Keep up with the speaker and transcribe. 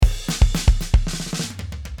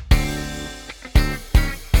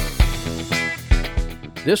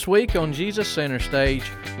This week on Jesus Center Stage,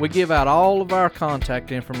 we give out all of our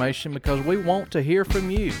contact information because we want to hear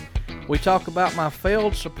from you. We talk about my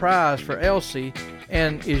failed surprise for Elsie,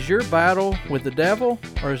 and is your battle with the devil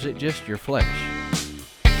or is it just your flesh?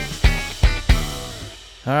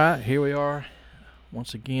 All right, here we are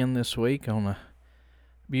once again this week on a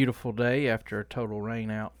beautiful day after a total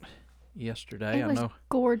rain out yesterday. It was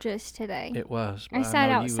gorgeous today. It was. I sat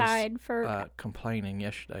outside for complaining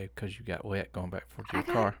yesterday because you got wet going back to your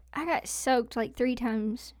car. I got soaked like 3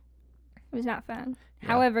 times. It was not fun. Yeah.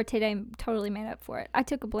 However, today totally made up for it. I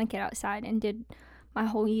took a blanket outside and did my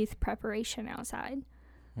whole youth preparation outside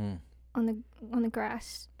on the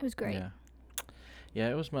grass. It was great. Yeah,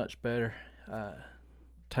 it was much better.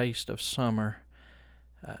 Taste of summer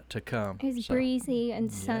to come. It was breezy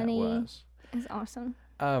and sunny. Yeah, it was. It was awesome.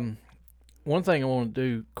 One thing I want to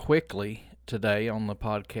do quickly today on the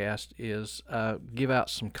podcast is give out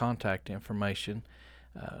some contact information.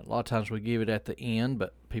 A lot of times we give it at the end,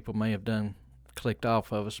 but people may have clicked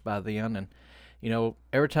off of us by then. And, you know,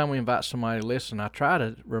 every time we invite somebody to listen, I try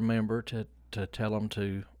to remember to tell them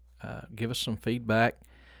to give us some feedback.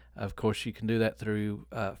 Of course, you can do that through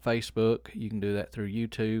Facebook. You can do that through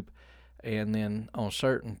YouTube. And then on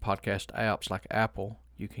certain podcast apps like Apple,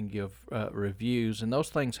 you can give reviews, and those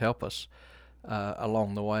things help us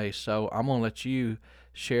along the way. So I'm going to let you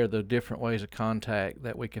share the different ways of contact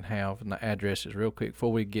that we can have and the addresses real quick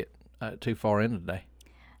before we get too far in today.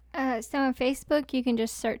 So on Facebook, you can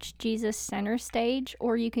just search Jesus Center Stage,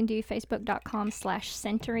 or you can do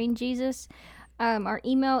facebook.com/centeringjesus. Our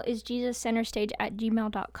email is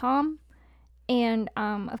jesuscenterstage@gmail.com. And,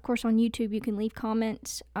 of course, on YouTube, you can leave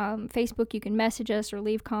comments. Facebook, you can message us or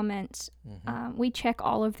leave comments. Mm-hmm. We check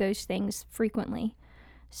all of those things frequently.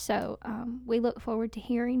 So we look forward to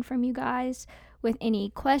hearing from you guys with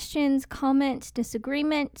any questions, comments,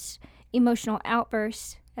 disagreements, emotional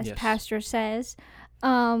outbursts, as yes. Pastor says.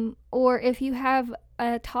 Or if you have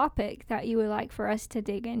a topic that you would like for us to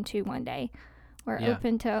dig into one day, we're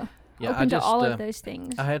open to... open to all of those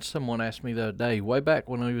things. I had someone ask me the other day, way back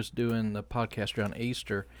when we was doing the podcast around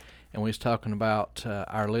Easter, and we was talking about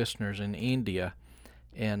our listeners in India,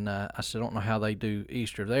 and I said, I don't know how they do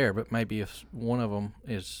Easter there, but maybe if one of them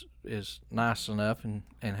is nice enough and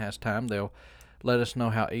has time, they'll let us know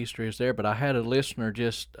how Easter is there. But I had a listener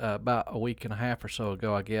just about a week and a half or so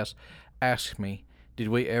ago, I guess, ask me, did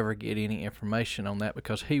we ever get any information on that,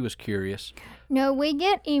 because he was curious. No, we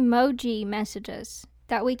get emoji messages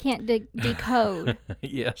that we can't decode.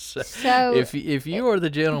 Yes. So if you are the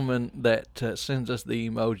gentleman that sends us the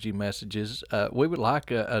emoji messages, we would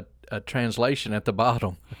like a translation at the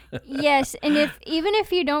bottom. Yes, and even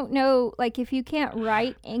if you don't know, like if you can't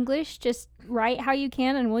write English, just write how you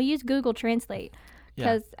can, and we'll use Google Translate.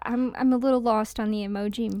 Because I'm a little lost on the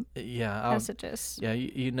emoji messages. Yeah,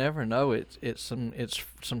 you never know. It's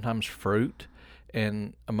sometimes fruit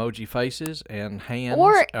and emoji faces and hands,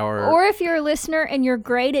 or if you're a listener and you're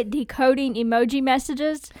great at decoding emoji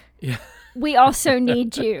messages, we also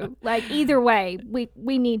need you. Like either way,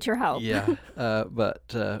 we need your help.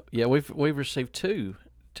 We've received two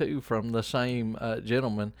from the same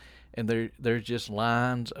gentleman, and they're just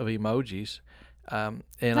lines of emojis, and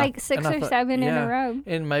like six or seven in a row.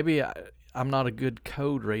 And maybe I'm not a good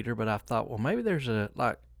code reader, but I thought, well, maybe there's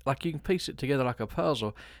like you can piece it together like a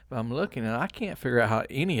puzzle, but I'm looking and I can't figure out how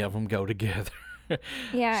any of them go together.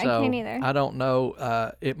 Yeah, so I can't either. I don't know.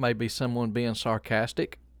 It may be someone being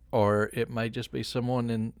sarcastic, or it may just be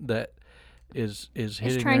someone that is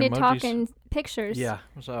hitting trying their to emojis. Talk in pictures. Yeah.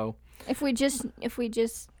 So if we just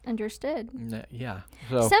understood. Yeah.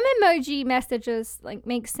 So some emoji messages like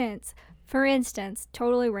make sense. For instance,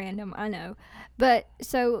 totally random, I know, but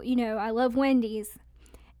so I love Wendy's,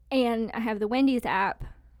 and I have the Wendy's app,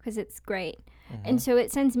 because it's great. Mm-hmm. And so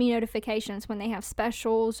it sends me notifications when they have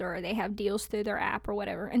specials or they have deals through their app or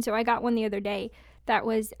whatever. And so I got one the other day that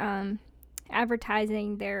was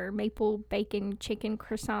advertising their maple bacon chicken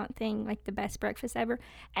croissant thing, like the best breakfast ever.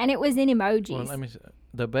 And it was in emojis. Well, let me say,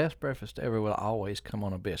 the best breakfast ever will always come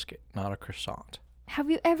on a biscuit, not a croissant. Have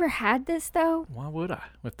you ever had this, though? Why would I,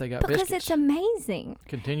 if they got biscuits? Because it's amazing.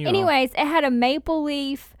 Continue Anyways, it had a maple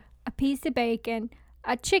leaf, a piece of bacon,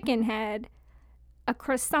 a chicken head, a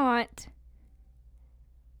croissant,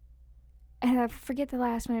 and I forget the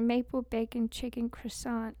last one. Maple bacon chicken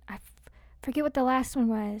croissant. I forget what the last one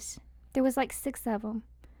was. There was like 6 of them.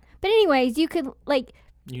 But anyways, you could like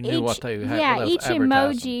you knew what they had. Yeah, each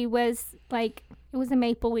emoji was like it was a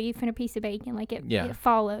maple leaf and a piece of bacon. Like it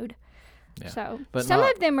followed. Yeah. So but some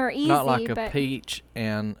of them are easy. Not like a peach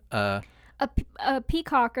and a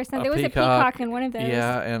peacock or something. There was a peacock in one of those.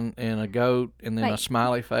 Yeah, and a goat, and then a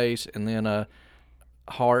smiley face, and then a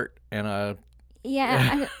heart and a.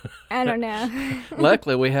 Yeah, I don't know.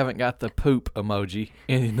 Luckily, we haven't got the poop emoji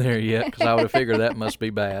in there yet, because I would have figured that must be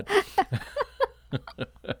bad.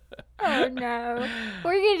 Oh no,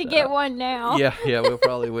 we're gonna get one now. Yeah, we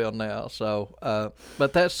probably will now. So,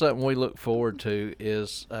 but that's something we look forward to,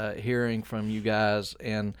 is hearing from you guys,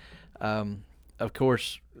 and of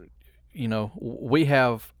course, we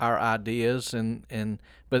have our ideas,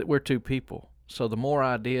 but we're two people. So the more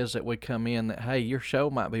ideas that we come in, that hey, your show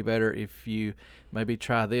might be better if you maybe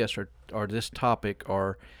try this or this topic,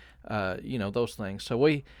 or those things. So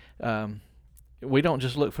we don't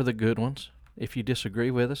just look for the good ones. If you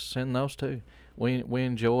disagree with us, send those too. We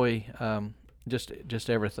enjoy just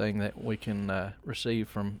everything that we can receive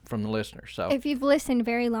from the listeners. So if you've listened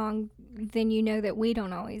very long, then you know that we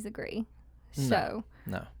don't always agree. So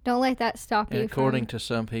no. Don't let that stop you. According to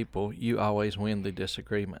some people, you always win the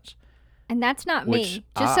disagreements. And that's not which me.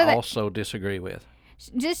 I also disagree with.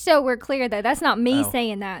 Just so we're clear, though, that's not me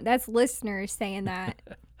saying that. That's listeners saying that.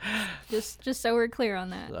 just so we're clear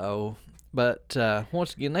on that. So, but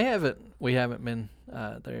once again, we haven't been.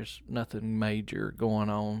 There's nothing major going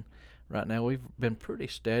on right now. We've been pretty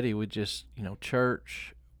steady with just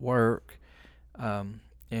church, work,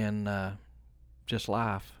 and just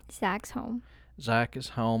life. Zach's home. Zach is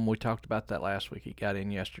home. We talked about that last week. He got in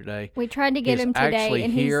yesterday. We tried to get him today, actually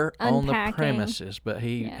and here he's on the unpacking. premises, but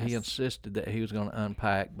he insisted that he was going to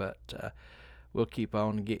unpack. But we'll keep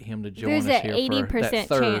on and get him to join us here for that 80%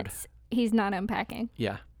 third. chance he's not unpacking.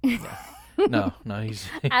 Yeah. No, he's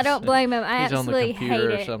I don't blame him. I he's on the absolutely computer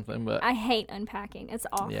hate or it. something. But I hate unpacking. It's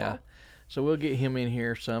awful. yeah, so we'll get him in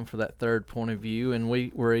here some for that third point of view, and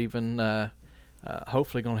we're even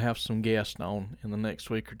hopefully going to have some guests on in the next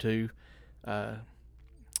week or two.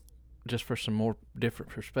 Just for some more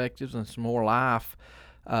different perspectives and some more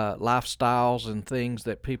lifestyles and things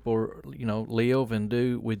that people live and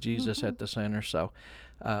do with Jesus at the center. So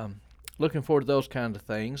looking forward to those kind of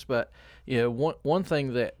things. But one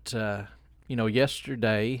thing that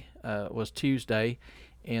yesterday was Tuesday,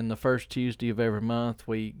 and the first Tuesday of every month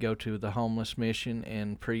we go to the homeless mission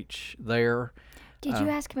and preach there. Did you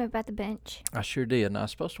ask him about the bench? I sure did. And I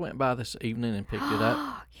was supposed to went by this evening and picked it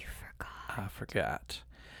up. You forgot. I forgot.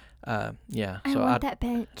 I so want that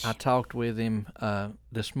bench. I talked with him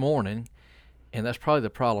this morning, and that's probably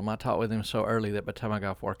the problem. I talked with him so early that by the time I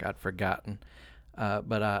got off work, I'd forgotten.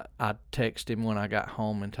 But I texted him when I got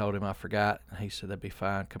home and told him I forgot, and he said that'd be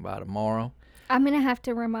fine. Come by tomorrow. I'm going to have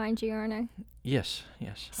to remind you, aren't I? Yes.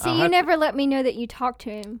 See, you never let me know that you talked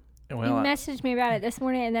to him. Well, you messaged me about it this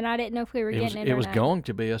morning, and then I didn't know if we were getting it or not. It was going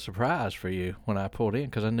to be a surprise for you when I pulled in,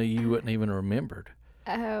 because I knew you wouldn't even remembered.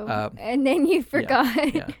 Oh, and then you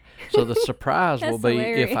forgot. Yeah. So the surprise will be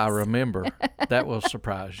hilarious. if I remember. That will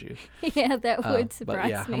surprise you. Yeah, that would surprise but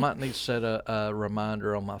yeah, me. I might need to set a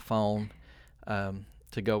reminder on my phone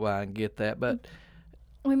to go by and get that. But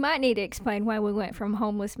we might need to explain why we went from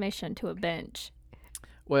homeless mission to a bench.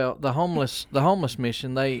 Well, the homeless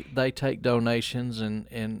mission, they take donations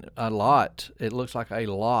and a lot. It looks like a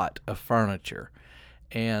lot of furniture,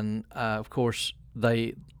 and of course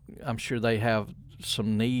I'm sure they have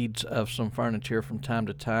some needs of some furniture from time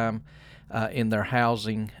to time in their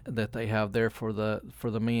housing that they have there for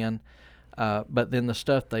the men. But then the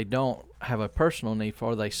stuff they don't have a personal need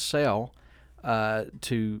for, they sell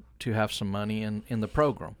to have some money in the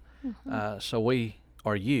program. Mm-hmm. So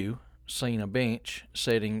you seen a bench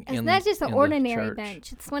sitting it's not just an ordinary church.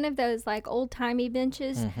 bench. It's one of those like old timey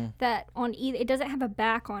benches that on either, it doesn't have a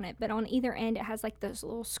back on it, but on either end it has like those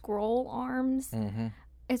little scroll arms. Mm-hmm.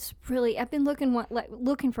 It's really, I've been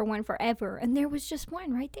looking for one forever, and there was just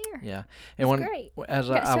one right there. Yeah, and great. As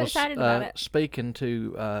I was speaking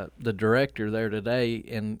to the director there today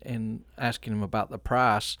and asking him about the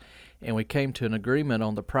price, and we came to an agreement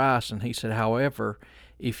on the price, and he said, however,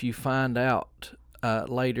 if you find out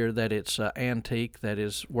later that it's antique that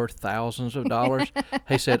is worth thousands of dollars,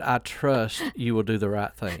 he said, I trust you will do the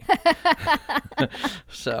right thing.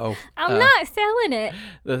 So I'm not selling it.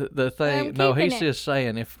 The thing, no, he's just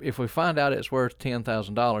saying if we find out it's worth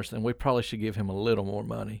 $10,000, then we probably should give him a little more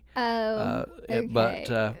money. Oh, okay.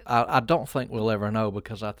 But I don't think we'll ever know,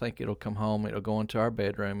 because I think it'll come home, it'll go into our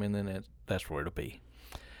bedroom, and then that's where it'll be.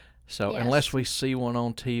 So yes. Unless we see one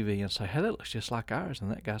on TV and say, hey, that looks just like ours, and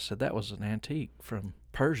that guy said that was an antique from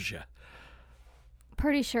Persia.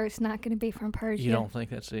 Pretty sure it's not going to be from Persia. You don't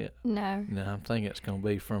think that's it? No. No, I'm thinking it's going to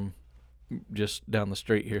be from just down the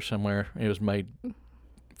street here somewhere. It was made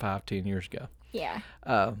 5-10 years ago. Yeah.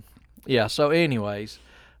 Yeah, so anyways,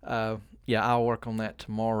 I'll work on that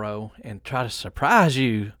tomorrow and try to surprise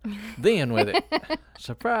you then with it.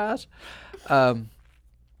 Surprise.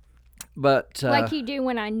 But like you do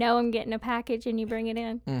when I know I'm getting a package and you bring it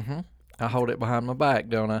in I hold it behind my back,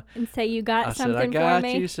 don't I? and say you got I something said, I got for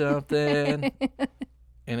me. you something.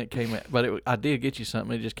 And it came out. But I did get you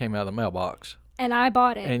something. It just came out of the mailbox. And I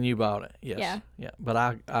bought it. And you bought it, yes. Yeah.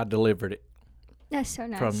 But I delivered it That's so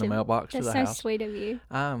nice. from the mailbox to the That's house. so sweet of you.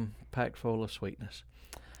 I'm packed full of sweetness.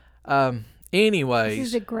 Anyways. This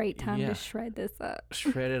is a great time to shred this up.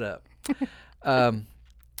 Shred it up.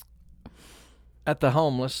 At the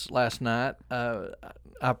homeless last night,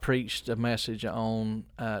 I preached a message on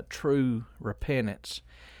true repentance.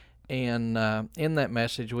 And in that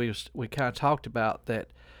message, we kind of talked about that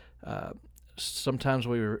sometimes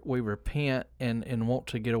we repent and want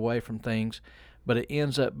to get away from things, but it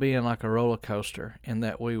ends up being like a roller coaster in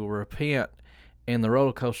that we will repent and the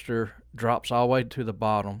roller coaster drops all the way to the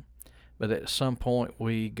bottom, but at some point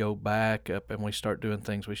we go back up and we start doing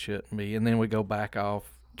things we shouldn't be, and then we go back off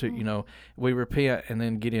to, we repent and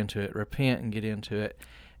then get into it, repent and get into it.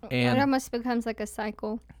 And it almost becomes like a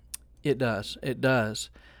cycle. It does.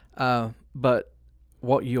 But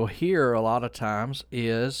what you'll hear a lot of times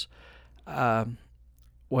is, I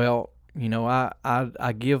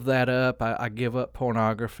give that up. I give up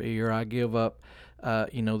pornography, or I give up,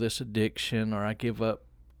 this addiction, or I give up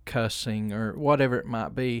cussing, or whatever it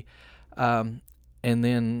might be. And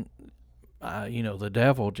then, the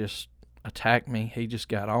devil just attacked me. He just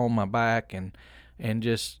got on my back and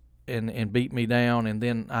beat me down. And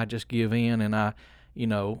then I just give in, and I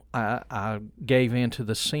gave in to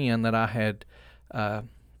the sin that I had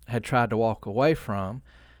tried to walk away from.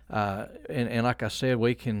 And like I said,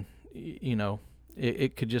 we can,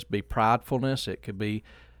 it could just be pridefulness. It could be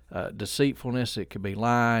deceitfulness. It could be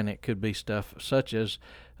lying. It could be stuff such as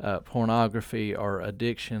pornography or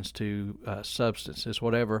addictions to substances,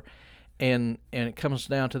 whatever. And it comes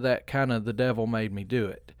down to that kind of the devil made me do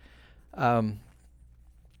it.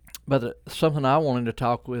 But something I wanted to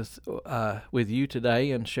talk with you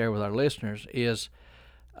today and share with our listeners is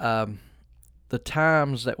the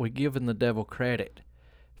times that we given the devil credit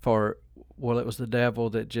for, it was the devil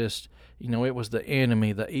that just, it was the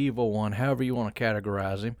enemy, the evil one, however you want to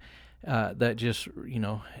categorize him, that just,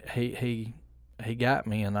 he got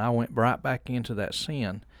me, and I went right back into that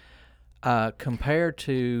sin. Compared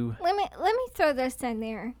to... Let me throw this in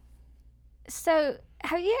there. So,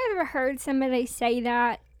 have you ever heard somebody say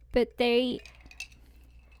that, but okay,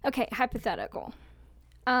 hypothetical.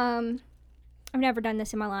 I've never done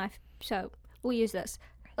this in my life, so we'll use this.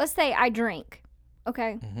 Let's say I drink,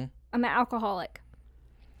 okay? Mm-hmm. I'm an alcoholic.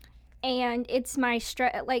 And it's my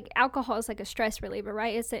stress, like alcohol is like a stress reliever,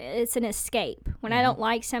 right? It's an escape. When I don't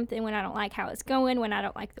like something, when I don't like how it's going, when I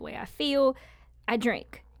don't like the way I feel, I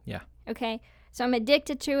drink. Yeah. Okay? So I'm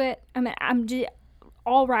addicted to it. I'm just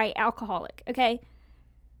all right alcoholic, okay?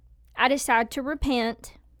 I decide to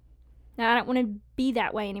repent. Now I don't want to be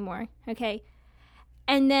that way anymore, okay?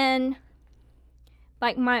 And then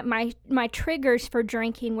like my triggers for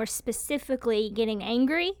drinking were specifically getting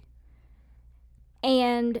angry,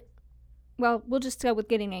 and we'll just go with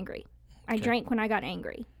getting angry. I drank when I got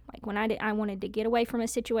angry. Like when I wanted to get away from a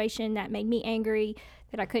situation that made me angry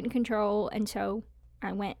that I couldn't control, and so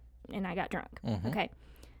I went and I got drunk. Mm-hmm. Okay.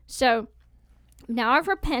 So now I've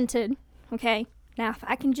repented, okay? Now if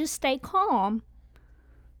I can just stay calm,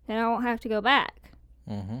 then I won't have to go back.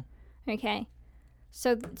 Mm-hmm. Okay.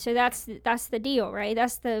 So that's the deal, right?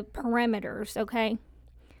 That's the parameters, okay?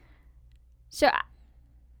 So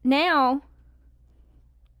now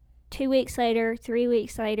 2 weeks later, 3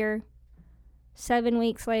 weeks later, 7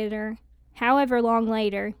 weeks later, however long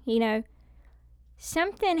later,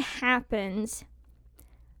 something happens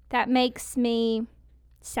that makes me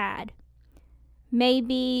sad.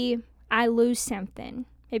 Maybe I lose something.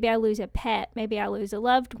 Maybe I lose a pet. Maybe I lose a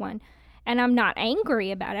loved one. And I'm not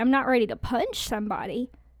angry about it. I'm not ready to punch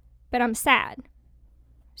somebody, but I'm sad.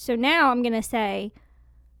 So now I'm going to say,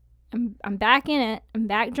 I'm back in it. I'm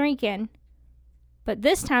back drinking. But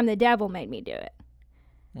this time the devil made me do it.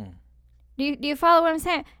 Do you follow what I'm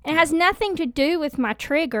saying? And it has nothing to do with my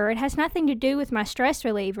trigger. It has nothing to do with my stress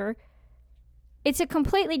reliever. It's a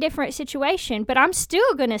completely different situation. But I'm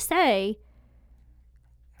still going to say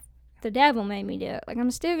the devil made me do it. Like,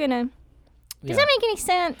 I'm still going to... Does that make any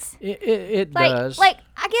sense? It does. Like,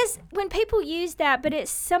 I guess when people use that, but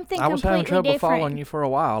it's something completely different. I was having trouble following you for a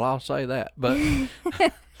while, I'll say that. But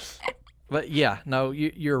but yeah, no,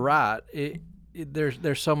 you're right.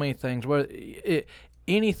 There's so many things.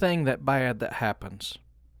 Anything that bad that happens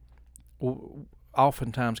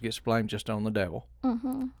oftentimes gets blamed just on the devil.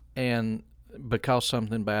 Mm-hmm. And because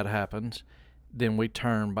something bad happens, then we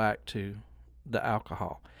turn back to the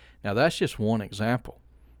alcohol. Now, that's just one example.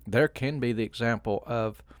 There can be the example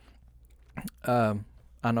of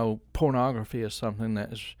I know pornography is something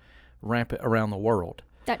that is rampant around the world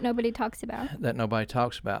That nobody talks about. that nobody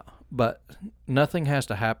talks about. But nothing has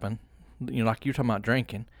to happen, like you're talking about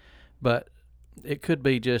drinking, but it could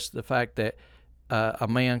be just the fact that a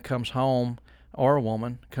man comes home or a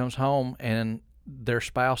woman comes home and their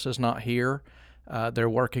spouse is not here. They're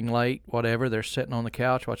working late, whatever. They're sitting on the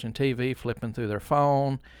couch watching TV, flipping through their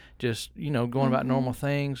phone, just, going about normal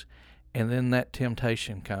things. And then that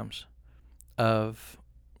temptation comes of,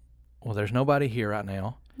 well, there's nobody here right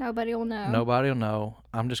now. Nobody will know. Nobody will know.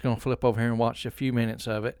 I'm just going to flip over here and watch a few minutes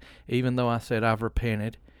of it, even though I said I've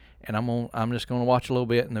repented. And I'm just going to watch a little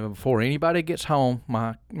bit. And then before anybody gets home,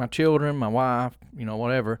 my children, my wife,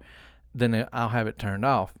 whatever, then I'll have it turned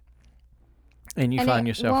off. And you find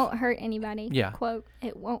yourself. It won't hurt anybody. Yeah. Quote,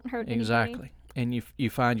 it won't hurt Exactly. anybody. And you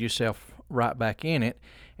find yourself right back in it.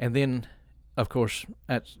 And then, of course,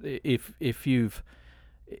 if you've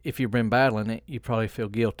been battling it, you probably feel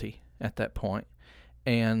guilty at that point.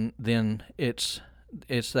 And then it's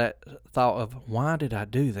that thought of, why did I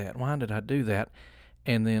do that? Why did I do that?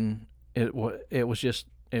 And then it was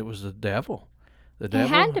the devil. The devil. It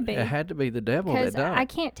had to be. It had to be the devil that Because done it. I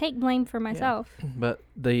can't take blame for myself. But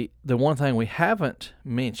the one thing we haven't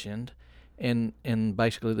mentioned, and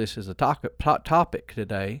basically this is the topic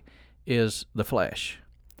today, is the flesh.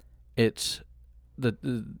 It's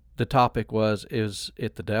the topic was, is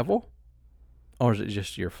it the devil, or is it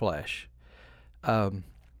just your flesh?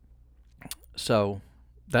 So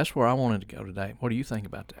that's where I wanted to go today. What do you think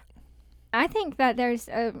about that? I think that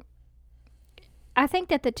I think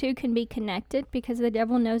that the two can be connected because the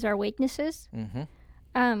devil knows our weaknesses.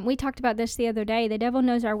 Mm-hmm. We talked about this the other day. The devil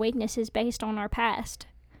knows our weaknesses based on our past.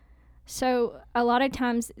 So a lot of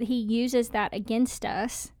times he uses that against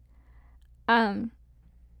us. And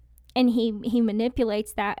he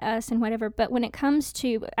manipulates us and whatever. But when it comes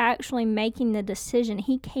to actually making the decision,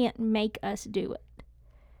 he can't make us do it.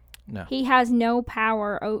 No. He has no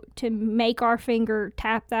power to make our finger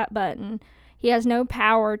tap that button. He has no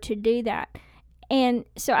power to do that. And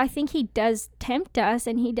so I think he does tempt us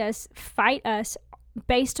and he does fight us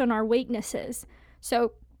based on our weaknesses.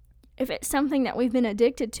 So if it's something that we've been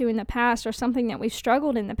addicted to in the past or something that we've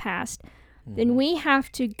struggled in the past, then we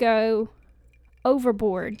have to go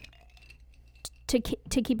overboard to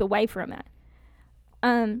keep away from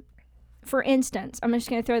it. For instance, I'm just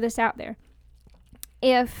going to throw this out there.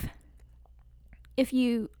 If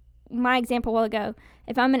my example a while ago,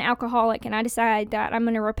 if I'm an alcoholic and I decide that I'm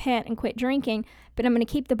going to repent and quit drinking, but I'm going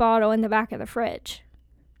to keep the bottle in the back of the fridge.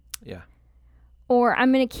 Yeah. Or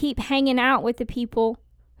I'm going to keep hanging out with the people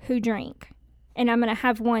who drink, and I'm going to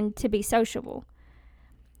have one to be sociable.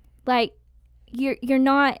 Like, you're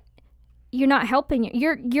not helping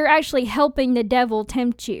you're actually helping the devil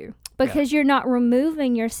tempt you because you're not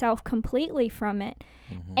removing yourself completely from it.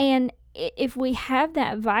 Mm-hmm. And if we have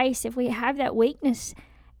that vice, if we have that weakness,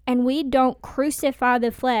 and we don't crucify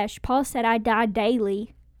the flesh, Paul said, I die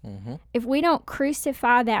daily. Mm-hmm. If we don't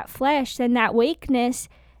crucify that flesh, then that weakness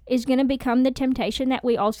is going to become the temptation that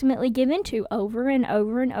we ultimately give into over and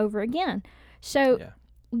over and over again. So,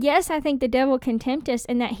 yes, I think the devil can tempt us,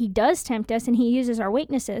 and that he does tempt us, and he uses our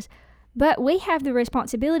weaknesses. But we have the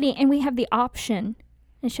responsibility, and we have the option,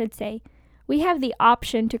 I should say, we have the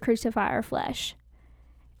option to crucify our flesh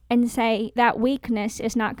and say that weakness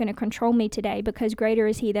is not going to control me today because greater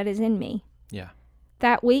is he that is in me. Yeah.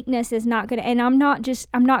 That weakness is not going to, and I'm not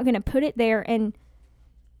going to put it there and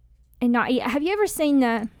not eat. Have you ever seen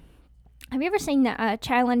the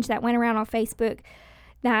challenge that went around on Facebook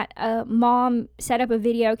that a mom set up a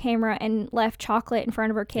video camera and left chocolate in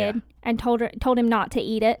front of her kid and told him not to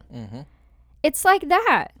eat it? Mm-hmm. It's like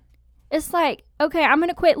that. It's like, okay, I'm going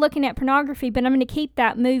to quit looking at pornography, but I'm going to keep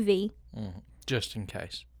that movie. Mm-hmm. Just in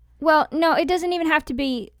case. Well, no, it doesn't even have to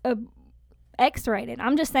be X-rated.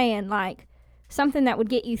 I'm just saying, like, something that would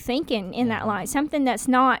get you thinking in that line. Something that's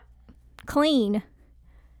not clean.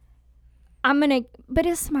 But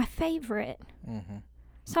it's my favorite. Mm-hmm.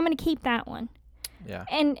 So I'm going to keep that one. Yeah.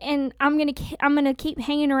 And I'm going to keep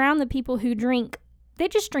hanging around the people who drink. They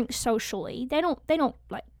just drink socially. They don't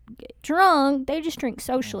like get drunk. They just drink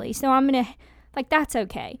socially. So I'm going to, like, that's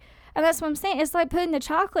okay. And that's what I'm saying. It's like putting the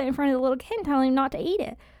chocolate in front of the little kid and telling him not to eat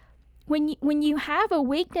it. When you have a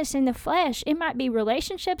weakness in the flesh, it might be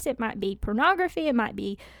relationships, it might be pornography, it might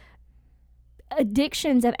be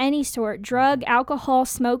addictions of any sort, drug, alcohol,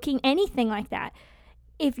 smoking, anything like that.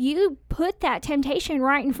 If you put that temptation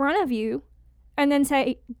right in front of you and then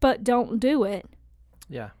say, but don't do it.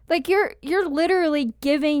 Yeah. Like you're literally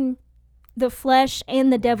giving the flesh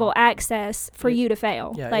and the devil access for you to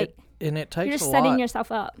fail. Yeah, like and it takes You're just a setting lot.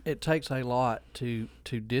 yourself up. It takes a lot to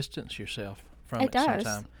distance yourself from It it does.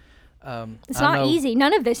 sometimes. It's I not know, easy.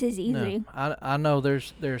 None of this is easy. No, I know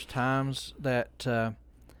there's times that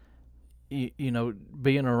you know,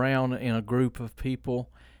 being around in a group of people,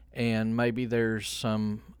 and maybe there's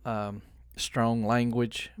some strong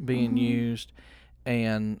language being used,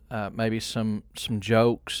 and maybe some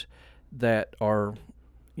jokes that are,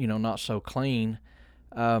 you know, not so clean.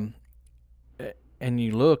 And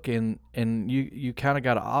you look and you kind of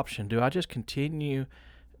got an option. Do I just continue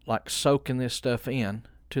like soaking this stuff in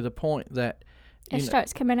to the point that It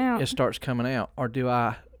starts coming out. it starts coming out, or do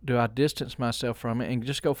I distance myself from it and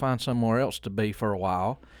just go find somewhere else to be for a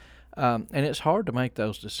while? And it's hard to make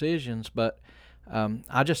those decisions, but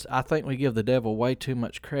I think we give the devil way too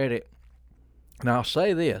much credit. Now I'll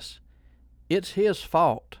say this: it's his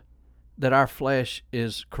fault that our flesh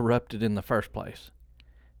is corrupted in the first place.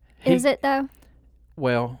 Is it though?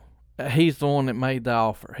 Well, he's the one that made the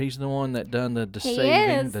offer. He's the one that done the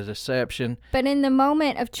deceiving, the deception. But in the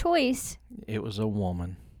moment of choice, it was a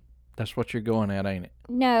woman. That's what you're going at, ain't it?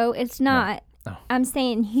 No, it's not. No. I'm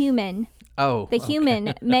saying human. Oh, the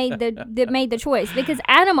human made the choice, because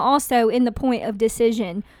Adam also, in the point of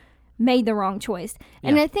decision, made the wrong choice.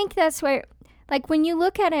 And I think that's where, like, when you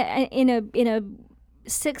look at it in a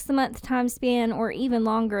 6-month time span or even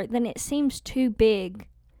longer, then it seems too big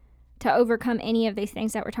to overcome any of these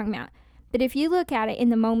things that we're talking about. But if you look at it in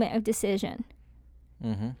the moment of decision,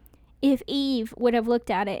 if Eve would have looked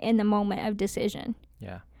at it in the moment of decision,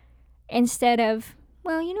 instead of,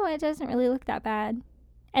 well, you know what, it doesn't really look that bad,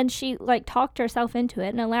 and she like talked herself into it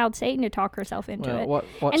and allowed Satan to talk herself into it. What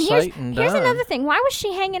and Satan here's done, another thing: why was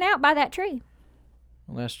she hanging out by that tree?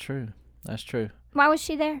 Well, that's true. That's true. Why was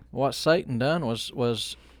she there? What Satan done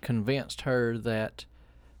was convinced her that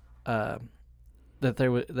that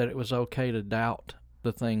it was okay to doubt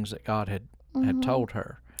the things that God had told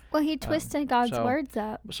her. Well, he twisted God's words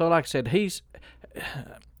up. So, like I said,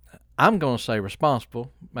 I'm going to say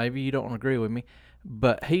responsible. Maybe you don't agree with me,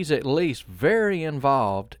 but he's at least very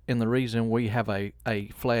involved in the reason we have a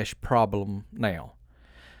flesh problem now.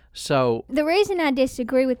 So the reason I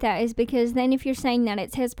disagree with that is because then if you're saying that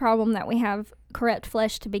it's his problem that we have corrupt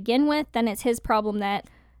flesh to begin with, then it's his problem that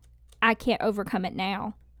I can't overcome it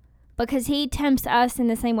now. Because he tempts us in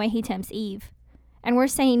the same way he tempts Eve. And we're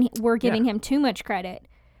saying we're giving him too much credit.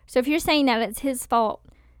 So if you're saying that it's his fault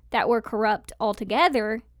that we're corrupt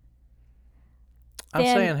altogether,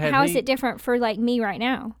 then how is it different for like me right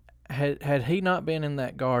now? Had he not been in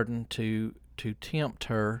that garden to tempt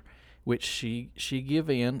her, which she give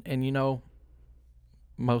in, and you know,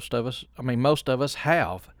 most of us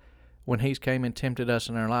have. When he's came and tempted us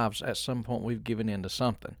in our lives, at some point we've given in to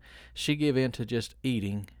something. She gave in to just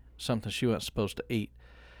eating something she wasn't supposed to eat.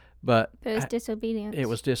 But it was disobedience. It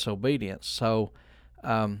was disobedience. So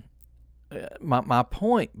my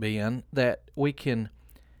point being that we can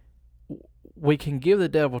give the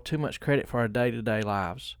devil too much credit for our day-to-day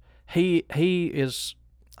lives. He is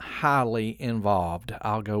highly involved.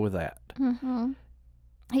 I'll go with that.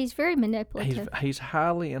 He's very manipulative. He's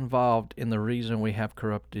highly involved in the reason we have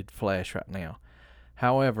corrupted flesh right now.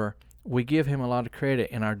 However, we give him a lot of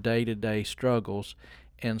credit in our day-to-day struggles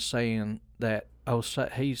and saying that,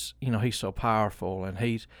 he's so powerful and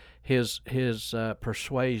his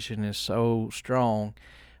persuasion is so strong,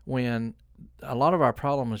 when a lot of our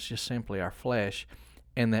problem is just simply our flesh,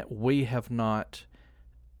 and that we have not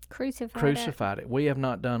crucified it. We have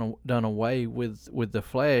not done away with the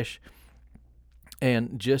flesh.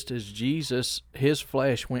 And just as Jesus, his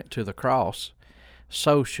flesh went to the cross,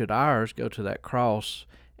 so should ours go to that cross.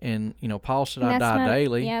 And, you know, Paul said, I die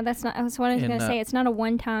daily. Yeah, that's what I was going to say. It's not a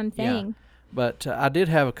one-time thing. Yeah. But I did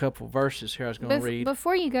have a couple verses here I was going to read.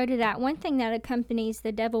 Before you go to that, one thing that accompanies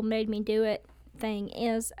the devil made me do it thing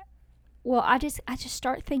is, well, I just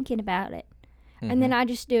start thinking about it. And then I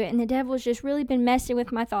just do it. And the devil's just really been messing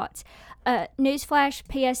with my thoughts. Newsflash,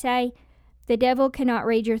 PSA, the devil cannot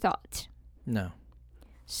read your thoughts. No.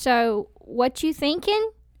 So what you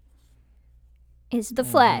thinking is the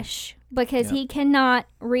flesh, because he cannot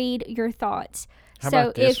read your thoughts.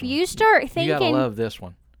 So if you start thinking, you gotta love this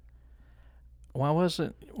one. Why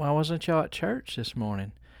wasn't y'all at church this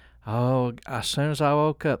morning? Oh, as soon as I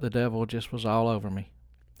woke up, the devil just was all over me,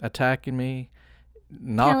 attacking me,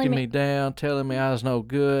 knocking me down, telling me I was no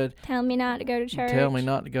good, telling me not to go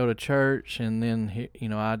to church. And then, you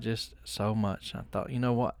know, I just so much. I thought, you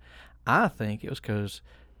know what? I think it was because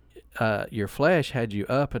your flesh had you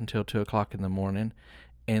up until 2:00 in the morning,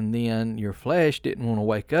 and then your flesh didn't want to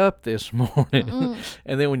wake up this morning.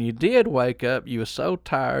 And then when you did wake up, you was so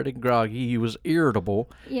tired and groggy, you was irritable.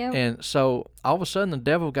 Yeah. And so all of a sudden the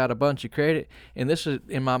devil got a bunch of credit. And this is,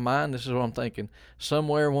 in my mind, this is what I'm thinking.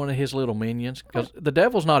 Somewhere one of his little minions, because the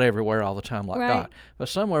devil's not everywhere all the time like Right. God, but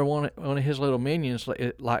somewhere one of his little minions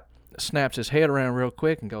like snaps his head around real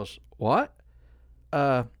quick and goes, "What?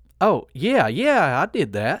 Oh, yeah, I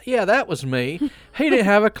did that. Yeah, that was me." He didn't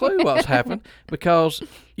have a clue what was happening because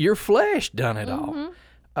your flesh done it all.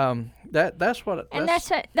 That's what. And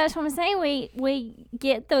that's what I'm saying. We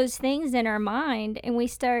get those things in our mind, and we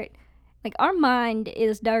start, like, our mind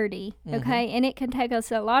is dirty, okay, and it can take us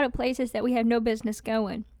to a lot of places that we have no business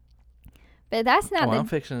going. But that's not. I'm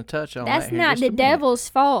fixing to touch on that. That's not the devil's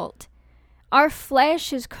fault. Our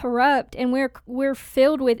flesh is corrupt, and we're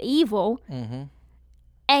filled with evil. Mm-hmm.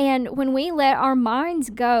 And when we let our minds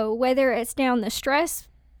go, whether it's down the stress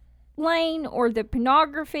lane or the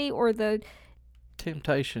pornography or the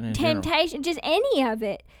temptation in general. just any of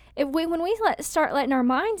it, when we start letting our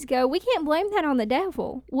minds go, we can't blame that on the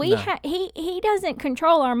devil. No. He doesn't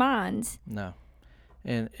control our minds. No,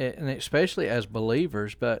 and especially as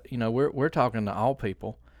believers. But we're talking to all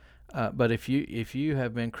people. But if you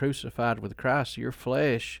have been crucified with Christ, your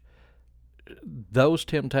flesh, those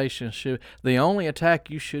temptations the only attack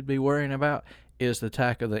you should be worrying about is the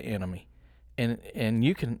attack of the enemy,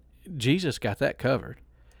 and Jesus got that covered.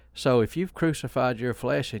 So if you've crucified your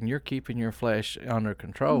flesh and you're keeping your flesh under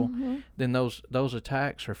control, then those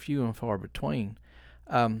attacks are few and far between.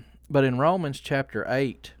 But in Romans chapter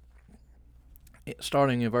 8,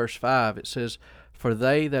 starting in verse 5, it says, "For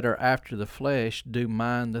they that are after the flesh do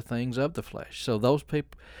mind the things of the flesh." So those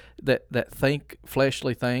people that think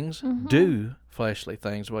fleshly things do fleshly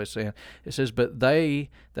things, what it's saying. It says, "But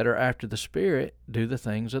they that are after the Spirit do the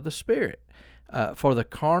things of the Spirit. For the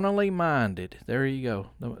carnally minded," there you go,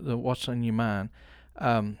 the what's in your mind.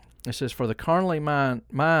 It says, "For the carnally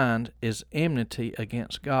mind is enmity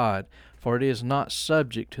against God, for it is not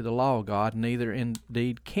subject to the law of God, neither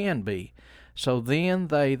indeed can be. So then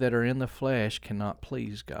they that are in the flesh cannot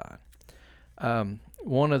please God."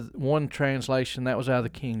 One translation, that was out of the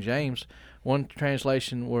King James. One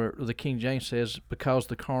translation where the King James says, "Because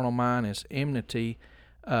the carnal mind is enmity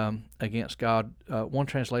against God." One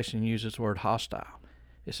translation uses the word hostile.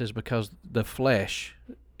 It says, "Because the flesh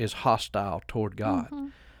is hostile toward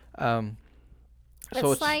God."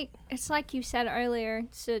 So it's like you said earlier.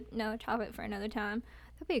 So no topic for another time.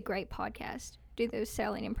 That'd be a great podcast. Do those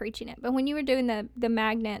selling and preaching it. But when you were doing the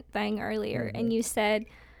magnet thing earlier, and you said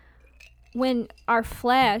when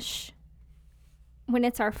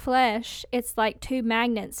it's our flesh, it's like two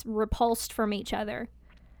magnets repulsed from each other.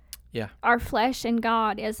 Yeah. Our flesh and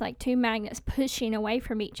God is like two magnets pushing away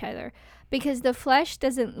from each other, because the flesh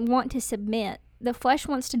doesn't want to submit. The flesh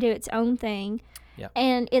wants to do its own thing. Yeah.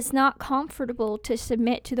 And it's not comfortable to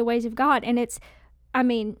submit to the ways of God. And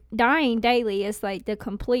dying daily is like the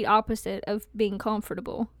complete opposite of being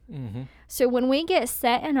comfortable. So when we get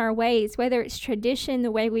set in our ways, whether it's tradition,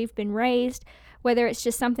 the way we've been raised, whether it's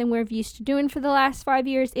just something we're used to doing for the last 5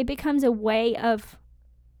 years, it becomes a way of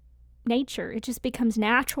nature. It just becomes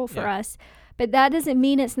natural for us. But that doesn't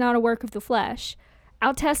mean it's not a work of the flesh.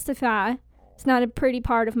 I'll testify, it's not a pretty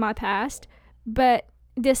part of my past, but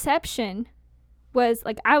deception was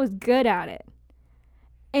like, I was good at it.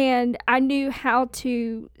 And I knew how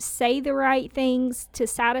to say the right things to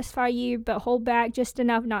satisfy you, but hold back just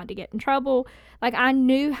enough not to get in trouble. Like, I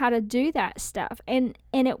knew how to do that stuff. And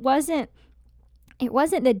it wasn't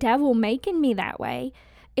the devil making me that way.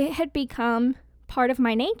 It had become part of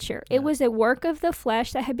my nature. It was a work of the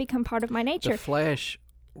flesh that had become part of my nature. The flesh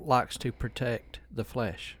likes to protect the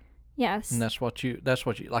flesh. Yes. And that's what you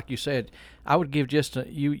like you said, I would give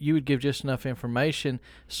you would give just enough information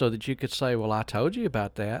so that you could say, "Well, I told you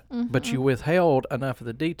about that," but you withheld enough of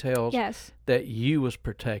the details that you was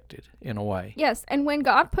protected in a way. Yes, and when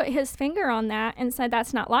God put his finger on that and said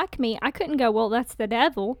that's not like me, I couldn't go, "Well, that's the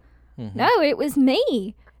devil." No, it was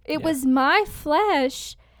me. It was my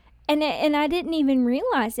flesh, and I didn't even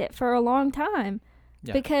realize it for a long time.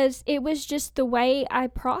 Yeah. Because it was just the way I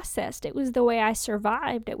processed. It was the way I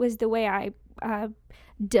survived. It was the way I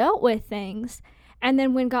dealt with things. And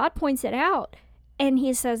then when God points it out and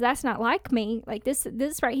he says, "That's not like me. Like this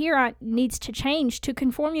right here needs to change to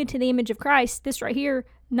conform you to the image of Christ. This right here,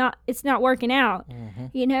 it's not working out."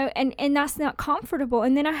 And that's not comfortable.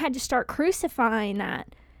 And then I had to start crucifying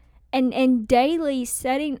that and daily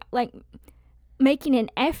making an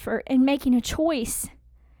effort and making a choice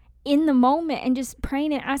in the moment, and just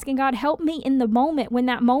praying and asking God, help me in the moment. When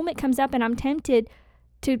that moment comes up and I'm tempted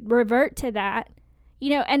to revert to that,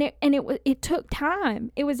 and it took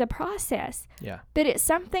time. It was a process. Yeah. But it's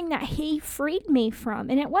something that he freed me from.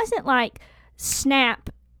 And it wasn't like snap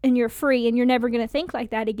and you're free and you're never going to think like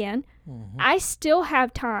that again. Mm-hmm. I still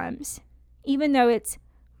have times, even though it's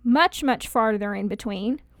much, much farther in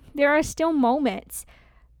between, there are still moments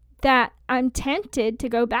that I'm tempted to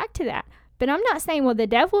go back to that. But I'm not saying, well, the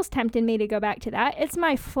devil's tempting me to go back to that. It's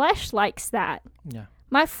my flesh likes that. Yeah.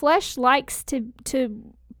 My flesh likes to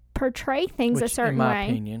portray things a certain way. In my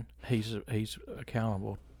opinion, he's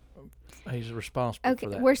accountable. He's responsible for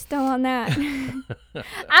that. We're still on that.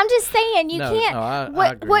 I'm just saying, you can't. No,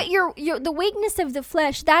 I agree. What your the weakness of the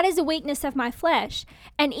flesh, that is a weakness of my flesh.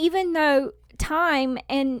 And even though time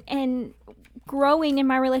and growing in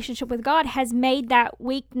my relationship with God has made that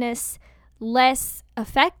weakness less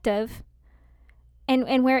effective,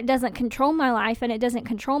 and where it doesn't control my life and it doesn't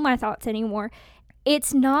control my thoughts anymore,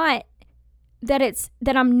 it's not that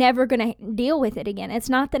I'm never going to deal with it again. It's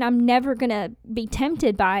not that I'm never going to be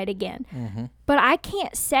tempted by it again. Mm-hmm. But I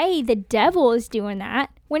can't say the devil is doing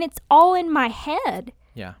that when it's all in my head.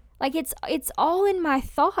 Yeah. Like it's all in my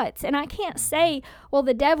thoughts. And I can't say, well,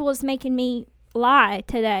 the devil is making me lie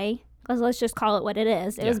today, because let's just call it what it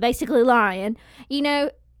is. It was basically lying,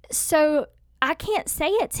 so I can't say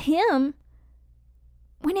it's him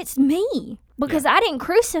when it's me, because I didn't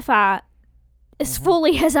crucify as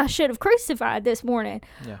fully as I should have crucified this morning.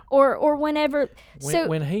 Yeah. Or whenever.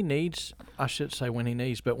 When he needs, I should say when he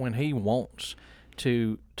needs, but when he wants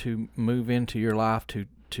to move into your life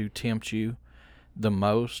to tempt you the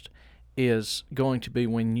most is going to be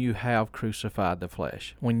when you have crucified the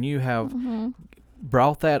flesh. When you have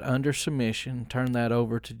brought that under submission, turned that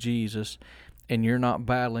over to Jesus, and you're not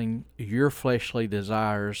battling your fleshly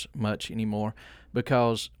desires much anymore.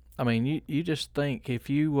 Because, I mean, you just think if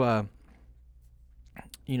you,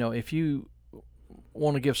 if you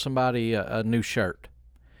want to give somebody a new shirt,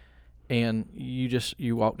 and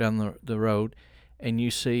you walk down the road, and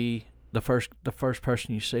you see the first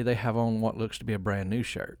person you see, they have on what looks to be a brand new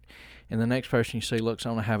shirt, and the next person you see looks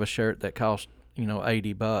on to have a shirt that costs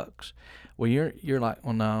 $80. Well, you're like,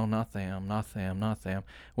 well, no, not them.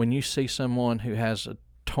 When you see someone who has a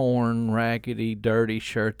torn, raggedy, dirty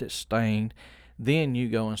shirt that's stained, then you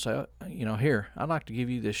go and say, here, I'd like to give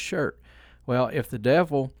you this shirt. Well, if the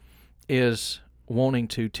devil is wanting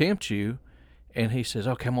to tempt you, and he says,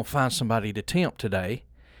 okay, I'm going to find somebody to tempt today,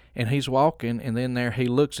 and he's walking, and then there he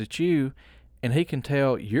looks at you, and he can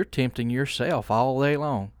tell you're tempting yourself all day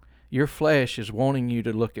long. Your flesh is wanting you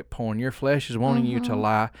to look at porn. Your flesh is wanting you to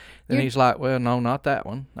lie. Then he's like, well, no, not that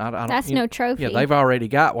one. I don't, that's no trophy. Yeah, they've already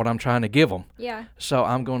got what I'm trying to give them. Yeah. So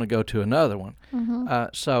I'm going to go to another one.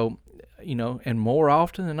 And more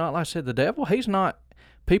often than not, like I said, the devil, he's not,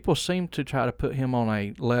 people seem to try to put him on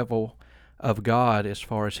a level of God as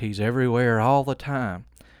far as he's everywhere all the time.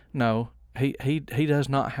 No, he does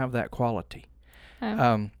not have that quality.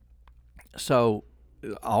 Oh. So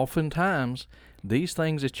oftentimes these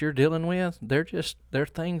things that you're dealing with, they're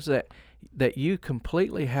things that you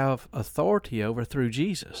completely have authority over through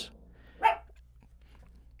Jesus.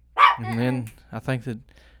 And then I think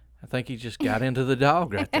he just got into the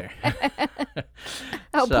dog right there.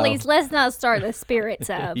 Please, let's not start the spirits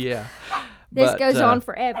up. Yeah. This goes on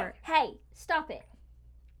forever. Hey, stop it.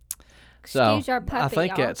 Excuse our puppy, I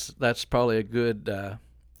think y'all. that's probably a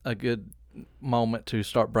good moment to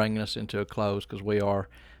start bringing us into a close, because we are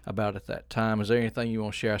about at that time. Is there anything you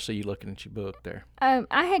want to share? I see you looking at your book there.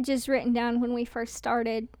 I had just written down when we first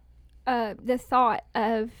started the thought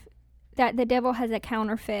of that the devil has a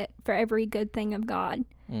counterfeit for every good thing of God.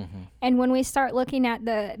 Mm-hmm. And when we start looking at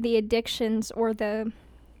the addictions or the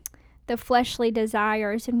fleshly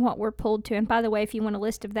desires and what we're pulled to, and by the way, if you want a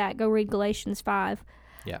list of that, go read Galatians 5.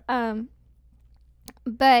 Yeah.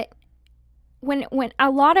 But when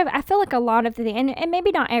I feel like a lot of the, and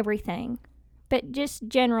maybe not everything, but just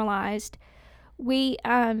generalized, we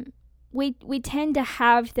tend to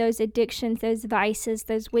have those addictions, those vices,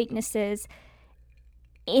 those weaknesses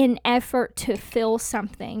in effort to fill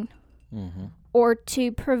something. Mm-hmm. Or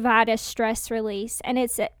to provide a stress release, and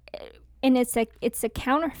it's a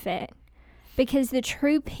counterfeit, because the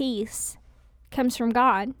true peace comes from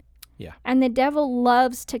God. Yeah. And the devil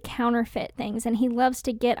loves to counterfeit things, and he loves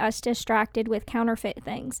to get us distracted with counterfeit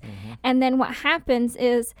things. Mm-hmm. And then what happens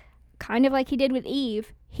is, kind of like he did with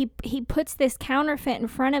Eve, he puts this counterfeit in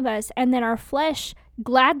front of us, and then our flesh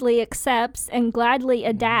gladly accepts and gladly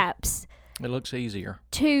adapts. It looks easier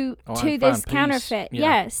to this counterfeit.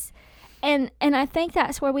 Yeah. Yes. And I think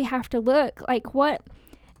that's where we have to look. Like what,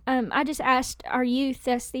 I just asked our youth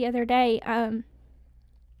this the other day.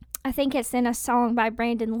 I think it's in a song by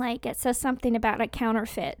Brandon Lake. It says something about a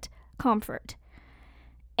counterfeit comfort.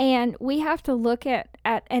 And we have to look at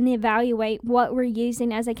and evaluate what we're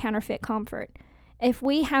using as a counterfeit comfort. If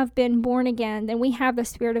we have been born again, then we have the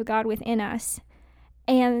Spirit of God within us.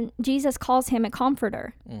 And Jesus calls him a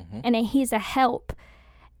comforter, and he's a help.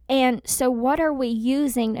 And so what are we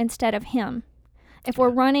using instead of him? If we're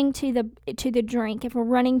running to the drink, if we're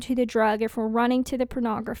running to the drug, if we're running to the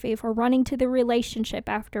pornography, if we're running to the relationship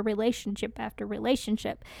after relationship after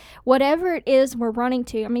relationship, whatever it is we're running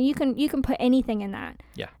to, I mean, you can put anything in that.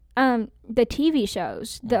 Yeah. The TV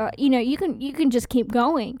shows, you can just keep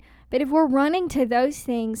going. But if we're running to those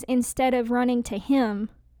things instead of running to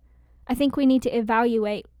him, I think we need to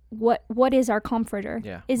evaluate what is our comforter.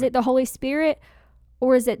 Yeah. Is it the Holy Spirit,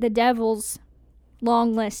 or is it the devil's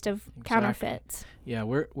long list of counterfeits? Yeah,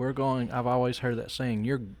 we're going. I've always heard that saying.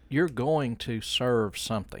 You're going to serve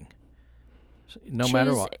something, no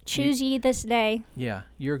matter what. Choose ye this day. Yeah,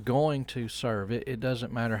 you're going to serve. It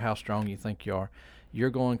doesn't matter how strong you think you are.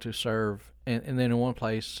 You're going to serve. And then in one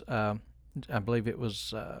place, I believe it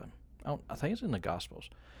was. I think it's in the Gospels,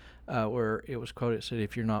 where it was quoted. It said,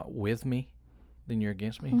 "If you're not with me, then you're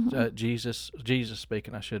against me." Jesus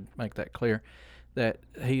speaking. I should make that clear. That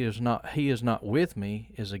he is not with me,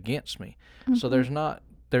 is against me. So there's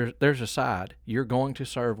a side. You're going to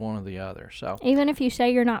serve one or the other. So even if you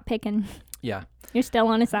say you're not picking, yeah, you're still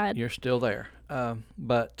on a side. You're still there. So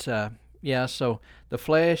the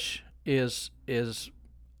flesh is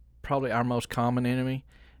probably our most common enemy.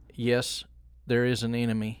 Yes, there is an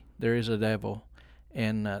enemy. There is a devil.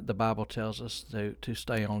 And the Bible tells us to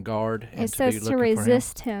stay on guard and it says to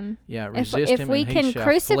resist him. Yeah, resist him. If we can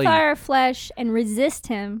crucify our flesh and resist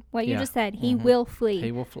him, what you just said, he will flee.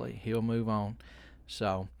 He will flee. He'll move on.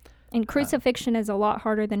 So. And crucifixion is a lot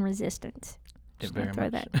harder than resistance. Just going to throw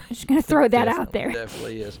that out there. It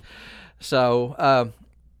definitely is. So,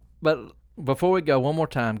 but before we go, one more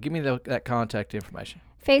time, give me that contact information.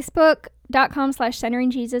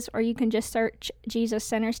 Facebook.com/centering Jesus, or you can just search Jesus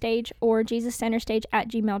Center Stage or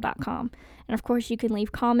JesusCenterStage@gmail.com. And of course, you can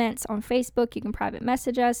leave comments on Facebook. You can private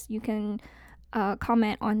message us. You can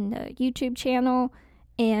comment on the YouTube channel,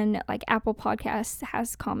 and like Apple Podcasts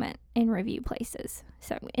has comment and review places.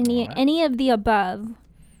 So any of the above.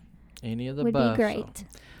 Any of the would above be great. So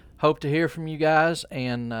hope to hear from you guys,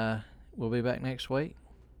 and we'll be back next week.